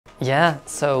Yeah,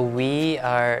 so we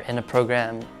are in a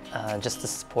program just to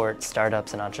support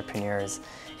startups and entrepreneurs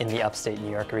in the upstate New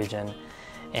York region.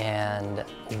 And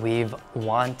we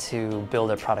want to build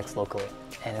our products locally.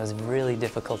 And it was really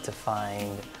difficult to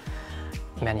find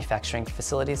manufacturing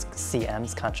facilities,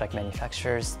 CMs, contract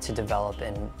manufacturers, to develop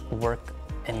and work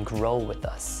and grow with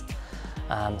us.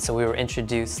 So we were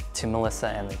introduced to Melissa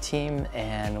and the team,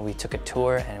 and we took a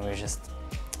tour, and we were just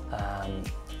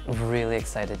really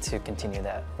excited to continue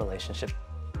that relationship.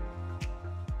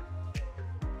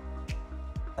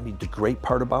 I mean, the great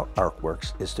part about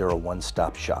ArcWorks is they're a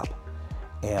one-stop shop.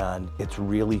 And it's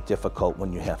really difficult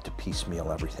when you have to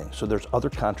piecemeal everything. So there's other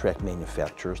contract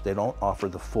manufacturers, they don't offer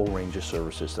the full range of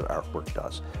services that ArcWorks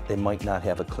does. They might not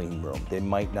have a clean room, they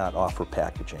might not offer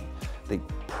packaging, they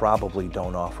probably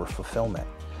don't offer fulfillment.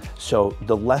 So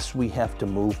the less we have to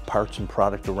move parts and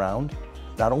product around,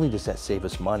 not only does that save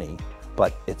us money,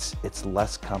 but it's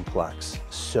less complex.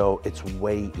 So it's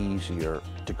way easier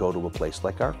to go to a place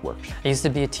like ArcWorks. I used to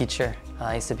be a teacher.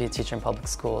 I used to be a teacher in public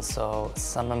schools, so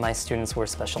some of my students were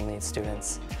special needs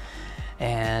students.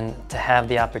 And to have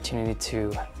the opportunity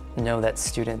to know that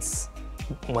students,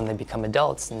 when they become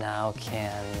adults, now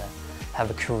can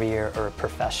have a career or a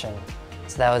profession,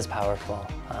 so that was powerful.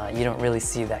 You don't really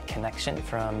see that connection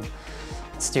from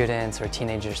students or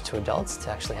teenagers to adults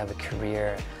to actually have a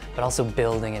career, but also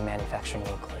building and manufacturing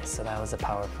locally. So that was a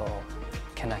powerful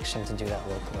connection to do that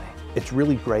locally. It's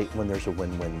really great when there's a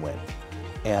win-win-win.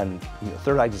 And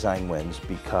Third Eye Design wins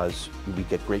because we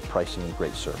get great pricing and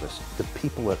great service. The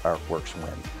people at ArcWorks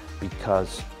win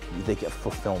because they get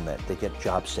fulfillment, they get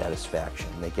job satisfaction,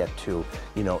 they get to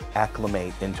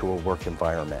acclimate into a work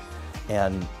environment.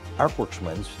 And ArcWorks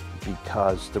wins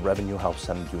because the revenue helps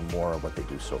them do more of what they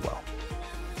do so well.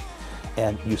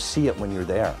 And you see it when you're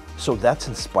there. So that's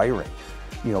inspiring.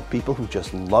 People who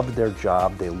just love their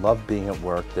job, they love being at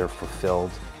work, they're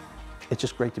fulfilled. It's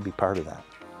just great to be part of that.